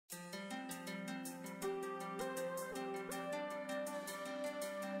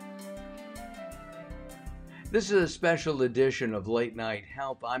This is a special edition of Late Night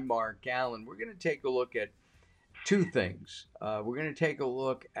Health. I'm Mark Alyn. We're going to take a look at two things. We're going to take a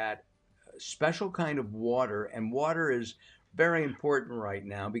look at a special kind of water, and water is very important right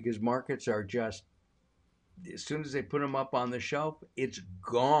now because markets are just, as soon as they put them up on the shelf, it's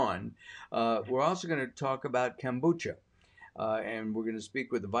gone. We're also going to talk about kombucha, and we're going to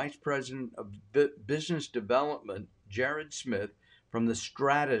speak with the Vice President of Business Development, Jared Smith, from the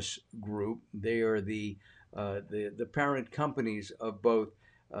Stratus Group. They are the parent companies of both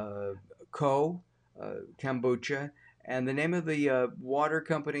Kombucha, and the name of the water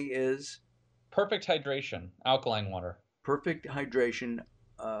company is Perfect hydration, alkaline water. Perfect Hydration,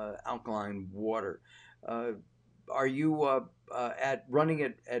 alkaline water. Uh, are you at running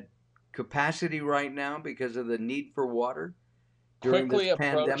at capacity right now because of the need for water during this Quickly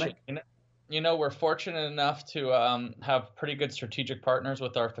approaching. pandemic? We're fortunate enough to have pretty good strategic partners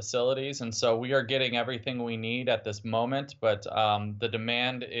with our facilities, and so we are getting everything we need at this moment. But the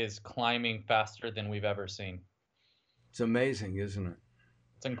demand is climbing faster than we've ever seen. It's amazing, isn't it?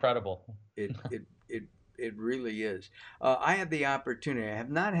 It's incredible. It it it it really is. I had the opportunity. I have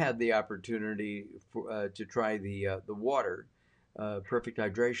not had the opportunity to try the water, Perfect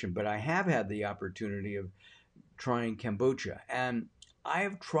Hydration, but I have had the opportunity of trying kombucha, and I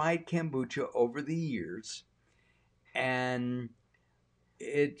have tried kombucha over the years, and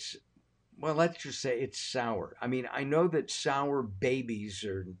it's, well, let's just say it's sour. I mean, I know that sour babies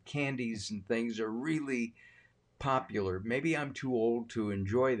or candies and things are really popular. Maybe I'm too old to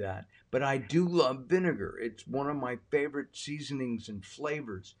enjoy that, but I do love vinegar. It's one of my favorite seasonings and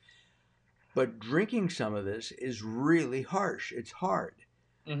flavors. But drinking some of this is really harsh. It's hard.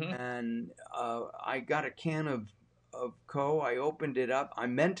 Hmm. And I got a can of I opened it up. I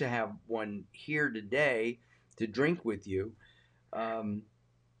meant to have one here today to drink with you, um,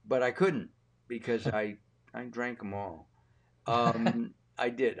 but I couldn't because I drank them all. I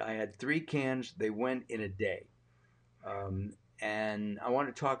did. I had 3 cans. They went in a day. Um, and I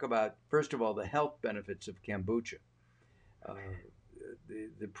want to talk about, first of all, the health benefits of kombucha. Uh,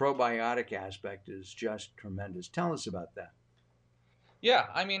 the probiotic aspect is just tremendous. Tell us about that. Yeah,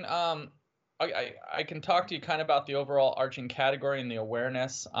 I can talk to you kind of about the overall arching category and the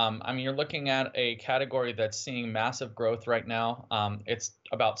awareness. You're looking at a category that's seeing massive growth right now. It's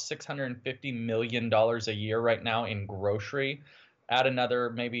about $650 million a year right now in grocery. Add another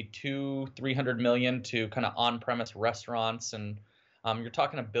maybe 300 million to kind of on-premise restaurants, and you're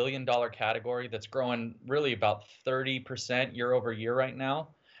talking $1 billion category that's growing really about 30% year over year right now.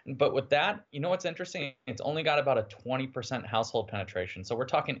 But with that, you know what's interesting? It's only got about a 20% household penetration. So we're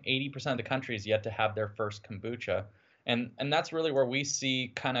talking 80% of the country is yet to have their first kombucha. And that's really where we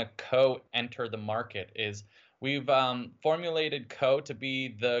see kind of enter the market is we've formulated to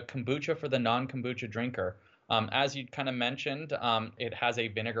be the kombucha for the non-kombucha drinker. As you kind of mentioned, it has a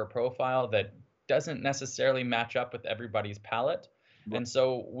vinegar profile that doesn't necessarily match up with everybody's palate. And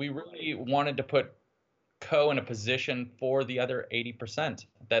so we really wanted to put in a position for the other 80%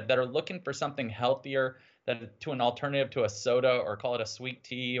 that are looking for something healthier, that to an alternative to a soda or call it a sweet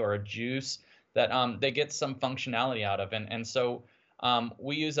tea or a juice that they get some functionality out of. And so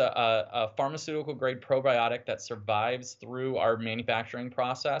we use a pharmaceutical grade probiotic that survives through our manufacturing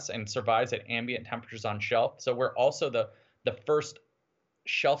process and survives at ambient temperatures on shelf. So we're also the first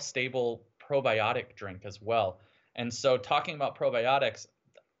shelf stable probiotic drink as well. And so talking about probiotics,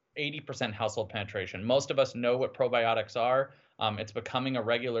 80% household penetration. Most of us know what probiotics are. It's becoming a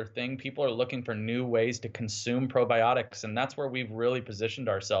regular thing. People are looking for new ways to consume probiotics, and that's where we've really positioned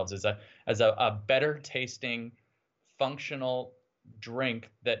ourselves as a better tasting, functional drink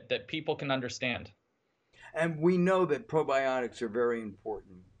that people can understand. And we know that probiotics are very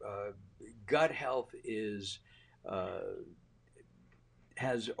important. Gut health uh,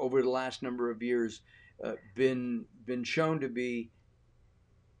 has over the last number of years been shown to be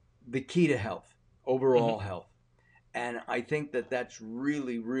the key to health, Hmm. overall health. And I think that that's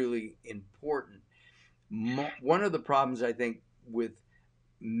really, really important. One of the problems I think with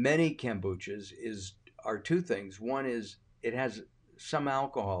many kombuchas are two things. One is it has some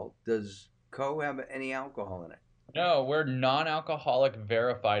alcohol. Does have any alcohol in it? No, we're non-alcoholic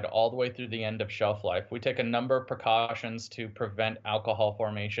verified all the way through the end of shelf life. We take a number of precautions to prevent alcohol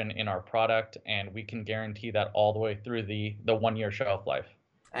formation in our product, and we can guarantee that all the way through the 1 year shelf life.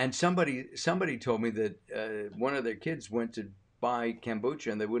 And somebody told me that one of their kids went to buy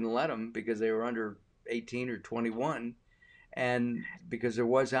kombucha and they wouldn't let them because they were under 18 or 21, and because there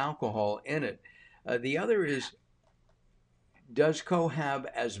was alcohol in it. The other is, does have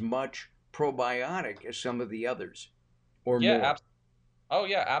as much probiotic as some of the others or Yeah, more? Oh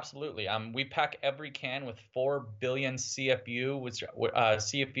yeah, absolutely. We pack every can with 4 billion CFU, which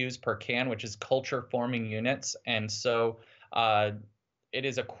CFUs per can, which is culture forming units, and so uh, it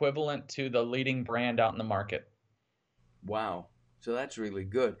is equivalent to the leading brand out in the market. Wow. So that's really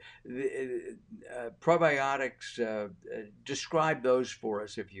good. Probiotics, describe those for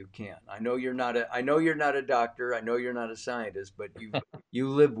us if you can. I know you're not a doctor. I know you're not a scientist, but you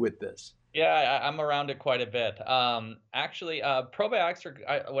live with this. Yeah, I'm around it quite a bit. Actually, probiotics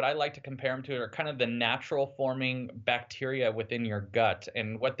are what I like to compare them to are kind of the natural forming bacteria within your gut,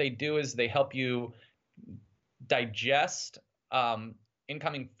 and what they do is they help you digest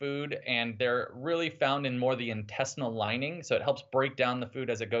incoming food, and they're really found in more the intestinal lining. So it helps break down the food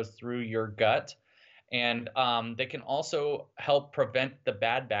as it goes through your gut. And they can also help prevent the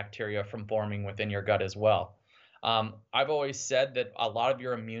bad bacteria from forming within your gut as well. I've always said that a lot of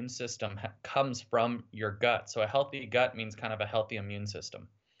your immune system comes from your gut. So a healthy gut means kind of a healthy immune system.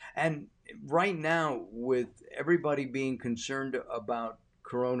 And right now, with everybody being concerned about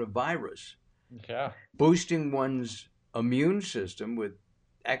coronavirus, Yeah. boosting one's immune system with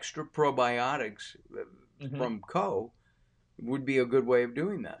extra probiotics hmm from would be a good way of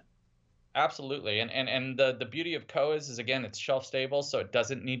doing that. Absolutely. And the beauty of Koa is again it's shelf stable, so it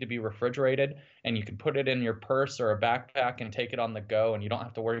doesn't need to be refrigerated, and you can put it in your purse or a backpack and take it on the go, and you don't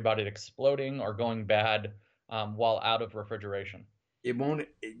have to worry about it exploding or going bad while out of refrigeration. It won't.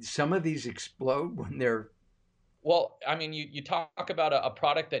 Some of these explode when they're. Well, I mean, you talk about a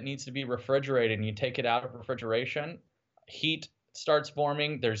product that needs to be refrigerated and you take it out of refrigeration, heat starts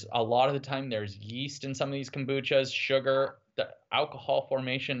forming. There's a lot of the time there's yeast in some of these kombuchas, sugar, the alcohol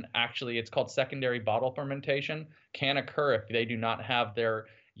formation. Actually, it's called secondary bottle fermentation, can occur if they do not have their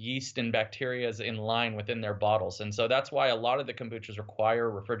yeast and bacteria in line within their bottles. And so that's why a lot of the kombuchas require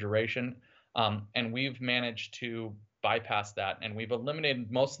refrigeration. And we've managed to bypass that, and we've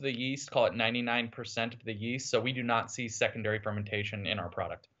eliminated most of the yeast, call it 99% of the yeast, so we do not see secondary fermentation in our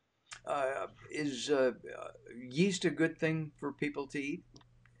product. Is yeast a good thing for people to eat?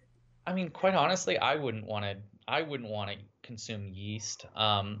 I mean, quite honestly, I wouldn't want to consume yeast.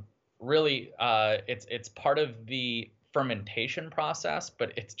 Really, it's part of the fermentation process,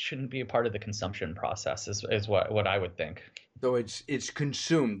 but it shouldn't be a part of the consumption process. Is what I would think. So it's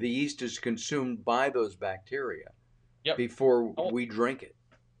consumed. The yeast is consumed by those bacteria Yep. before Oh, we drink it.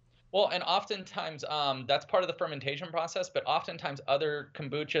 well, and oftentimes that's part of the fermentation process, but oftentimes other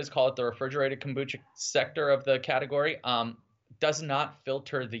kombuchas, call it the refrigerated kombucha sector of the category, does not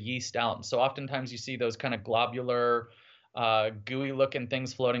filter the yeast out. So oftentimes you see those kind of globular, gooey looking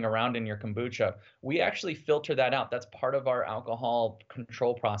things floating around in your kombucha. We actually filter that out. That's part of our alcohol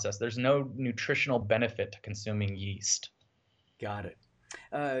control process. There's no nutritional benefit to consuming yeast. Got it.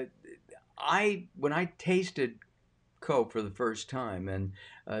 Uh, I when I tasted Coke for the first time, and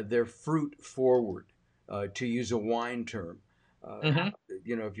they're fruit forward, to use a wine term. Uh, hmm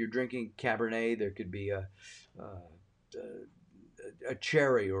if you're drinking Cabernet, there could be a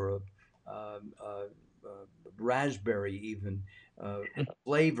cherry or a raspberry, even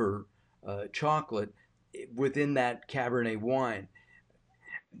flavor, chocolate within that Cabernet wine.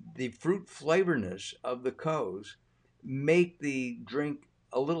 The fruit flavorness of the Coes make the drink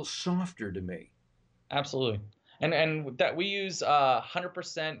a little softer to me. Absolutely. And that we use 100%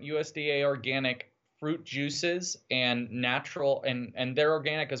 USDA organic fruit juices and natural and they're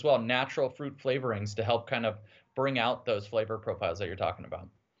organic as well, natural fruit flavorings to help kind of bring out those flavor profiles that you're talking about.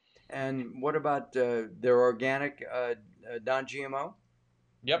 And what about their organic, non-GMO?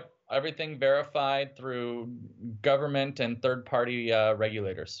 Yep, everything verified through government and third-party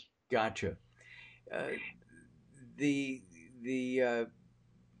regulators. Gotcha. Uh, the the uh,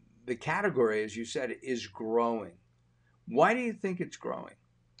 the category, as you said, is growing. Why do you think it's growing?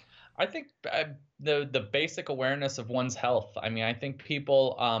 I think the basic awareness of one's health. I mean, I think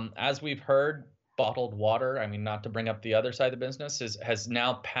people, as we've heard, bottled water. I mean, not to bring up the other side of the business, has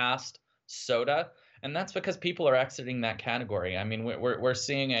now passed soda, and that's because people are exiting that category. I mean, we're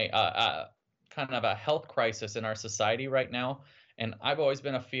seeing a kind of a health crisis in our society right now. And I've always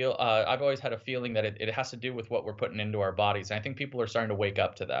had a feeling that it has to do with what we're putting into our bodies. And I think people are starting to wake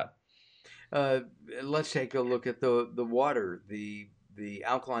up to that. Uh, let's take a look at the water, the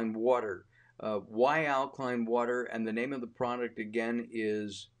alkaline water. Why alkaline water? And the name of the product again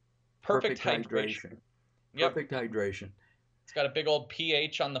is Perfect Perfect hydration. Hydration. Yep. Perfect Hydration. It's got a big old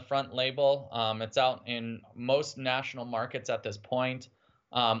pH on the front label. It's out in most national markets at this point.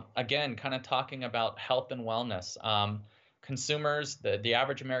 Again, kind of talking about health and wellness. Consumers, the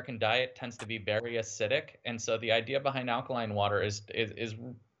average American diet tends to be very acidic, and so the idea behind alkaline water is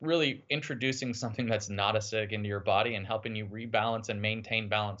really introducing something that's not acidic into your body and helping you rebalance and maintain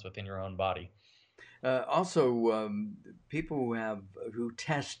balance within your own body. Also, people who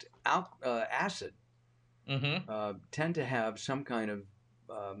test acid Hmm. tend to have some kind of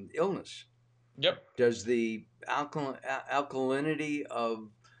illness. Yep. Does the alkalinity of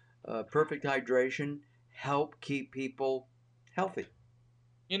perfect hydration help keep people healthy?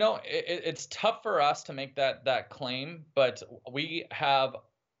 It's tough for us to make that claim, but we have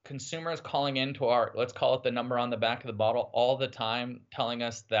consumers calling into our, let's call it the number on the back of the bottle, all the time, telling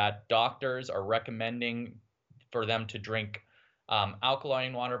us that doctors are recommending for them to drink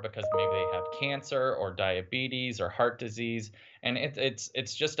alkaline water because maybe they have cancer or diabetes or heart disease, and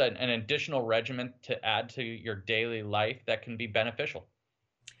it's just an additional regimen to add to your daily life that can be beneficial.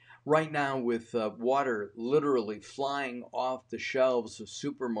 Right now, with water literally flying off the shelves of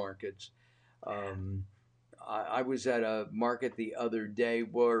supermarkets, um, I was at a market the other day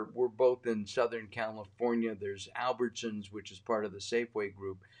where we're both in Southern California. There's Albertsons, which is part of the Safeway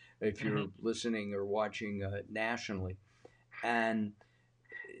group, if Hmm. you're listening or watching nationally. And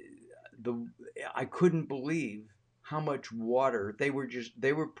the I couldn't believe how much water they were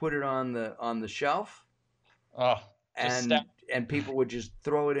put it on the shelf, Oh, just and people would just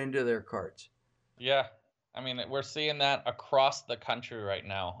throw it into their carts. Yeah. I mean, we're seeing that across the country right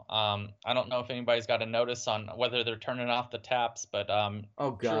now. I don't know if anybody's got a notice on whether they're turning off the taps, but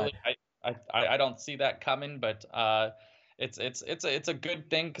Oh truly, God. I don't see that coming. But it's a good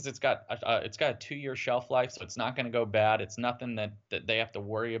thing because it's got a 2 year shelf life, so it's not going to go bad. It's nothing that they have to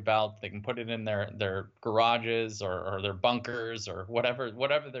worry about. They can put it in their garages or their bunkers or whatever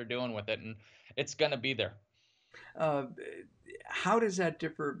they're doing with it, and it's going to be there. Uh, how does that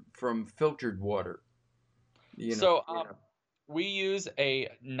differ from filtered water? You know. So we use a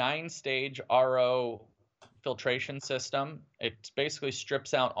 9 stage RO filtration system. It basically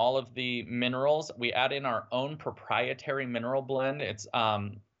strips out all of the minerals. We add in our own proprietary mineral blend. It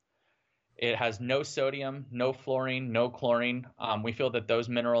has no sodium, no fluorine, no chlorine. We feel that those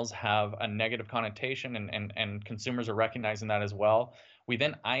minerals have a negative connotation, and consumers are recognizing that as well. We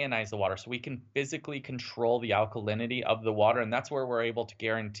then ionize the water so we can physically control the alkalinity of the water. And that's where we're able to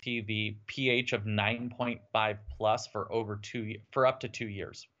guarantee the pH of 9.5 plus for up to 2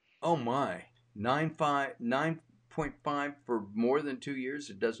 years. Oh my. 9.5 for more than 2 years,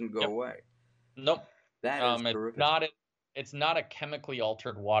 it doesn't go Yep. away. Nope. That is It's terrific. not a chemically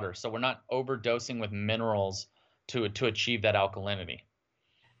altered water, so we're not overdosing with minerals to achieve that alkalinity.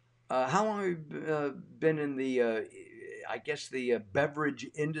 How long have you been in the, I guess, the beverage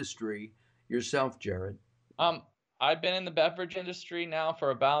industry yourself, Jared? Um, I've been in the beverage industry now for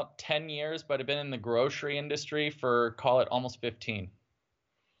about 10 years, but I've been in the grocery industry for, call it, almost 15.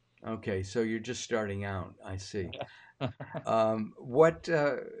 Okay, so you're just starting out. I see. Yeah. Um, what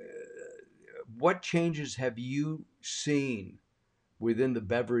changes have you seen within the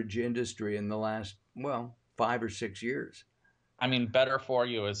beverage industry in the last, well, 5 or 6 years? I mean, better for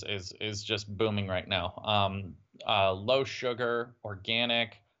you is just booming right now. Low sugar,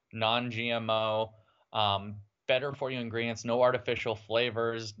 organic, non-GMO, better for you ingredients, no artificial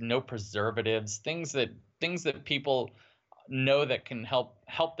flavors, no preservatives, things that people know that can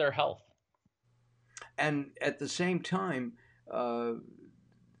help their health. And at the same time, uh,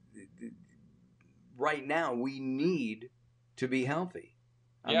 right now we need to be healthy.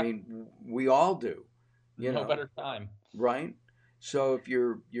 I Yeah, mean, we all do, you no know, better time. right? So if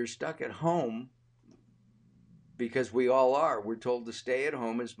you're stuck at home, because we all are, we're told to stay at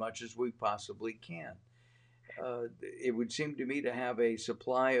home as much as we possibly can. It would seem to me to have a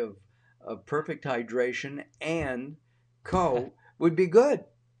supply of perfect hydration and would be good.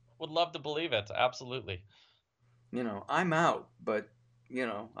 Would love to believe it. Absolutely. I'm out, but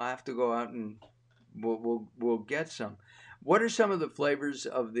I have to go out and we'll get some. What are some of the flavors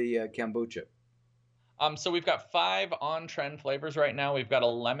of the kombucha? So we've got 5 on-trend flavors right now. We've got a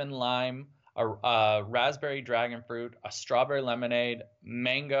lemon lime, a raspberry dragon fruit, a strawberry lemonade,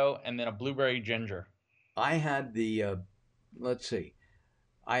 mango, and then a blueberry ginger. I had the let's see,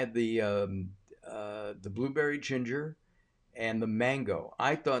 I had the blueberry ginger and the mango.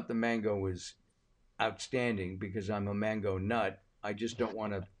 I thought the mango was outstanding because I'm a mango nut. I just don't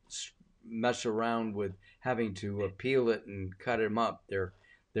want to mess around with having to peel it and cut them up. They're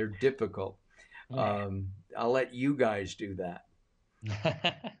difficult. I'll let you guys do that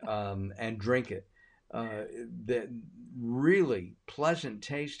and drink it. Uh, that really pleasant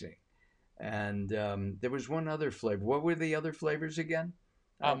tasting. And there was one other flavor. What were the other flavors again?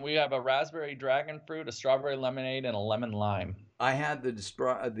 I We have a raspberry dragon fruit, a strawberry lemonade, and a lemon lime. I had the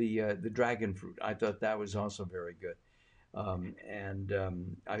dragon fruit. I thought that was also very good. And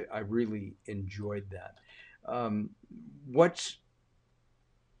I really enjoyed that. Um, what's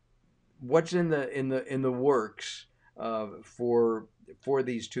what's in the works for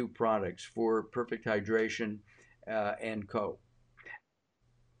these two products, for Perfect Hydration and Co.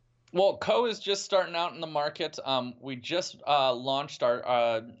 Well, Co is just starting out in the market. We just launched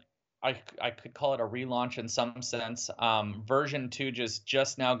our, I could call it a relaunch in some sense. Version 2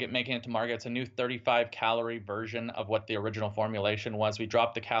 just now making it to market. It's a new 35 calorie version of what the original formulation was. We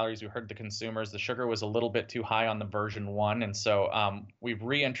dropped the calories. We heard the consumers. The sugar was a little bit too high on the version 1, and so we've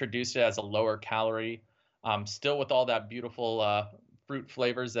reintroduced it as a lower calorie, still with all that beautiful fruit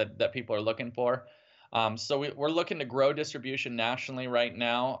flavors that people are looking for. We're looking to grow distribution nationally right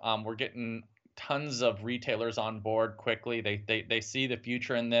now. We're getting tons of retailers on board quickly. They see the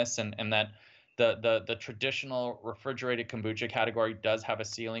future in this, and that the traditional refrigerated kombucha category does have a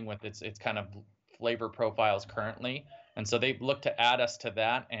ceiling with its kind of flavor profiles currently. And so they look to add us to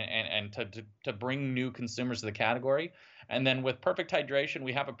that, and to bring new consumers to the category. And then with Perfect Hydration,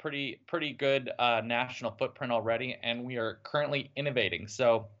 we have a pretty good national footprint already, and we are currently innovating.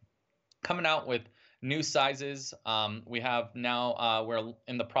 So coming out with new sizes. We have now, we're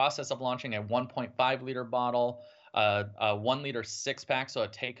in the process of launching a 1.5 liter bottle, a 1 liter 6 pack, so a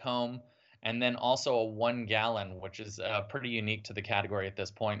take home, and then also a 1 gallon, which is pretty unique to the category at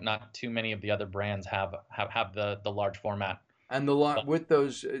this point. Not too many of the other brands have the large format. And with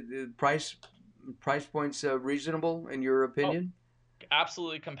those price points reasonable in your Oh, opinion?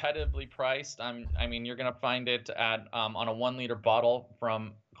 absolutely competitively priced. I mean, you're gonna find it at on a 1 liter bottle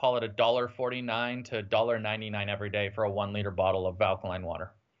from, call it $1.49 to $1.99 every day for a 1 liter bottle of alkaline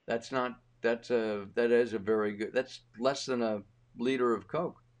water. That's not that is a very good. That's less than a liter of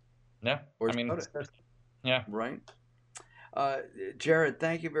Coke Yeah, or I mean, soda, yeah. right? Uh, Jared,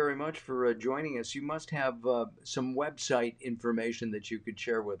 thank you very much for joining us. You must have some website information that you could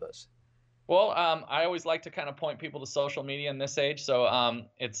share with us. Well, I always like to kind of point people to social media in this age. So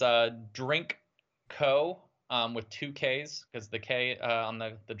it's Drink Co. With two Ks, because the K on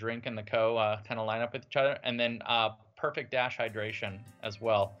the drink and the Co kind of line up with each other, and then Perfect Dash Hydration as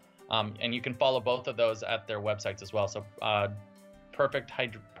well. And you can follow both of those at their websites as well. So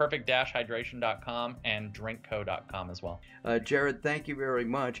perfect-hydration.com and drinkco.com as well. Jared, thank you very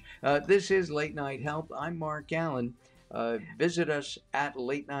much. This is Late Night Health. I'm Mark Alyn. Visit us at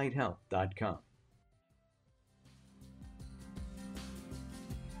latenighthealth.com.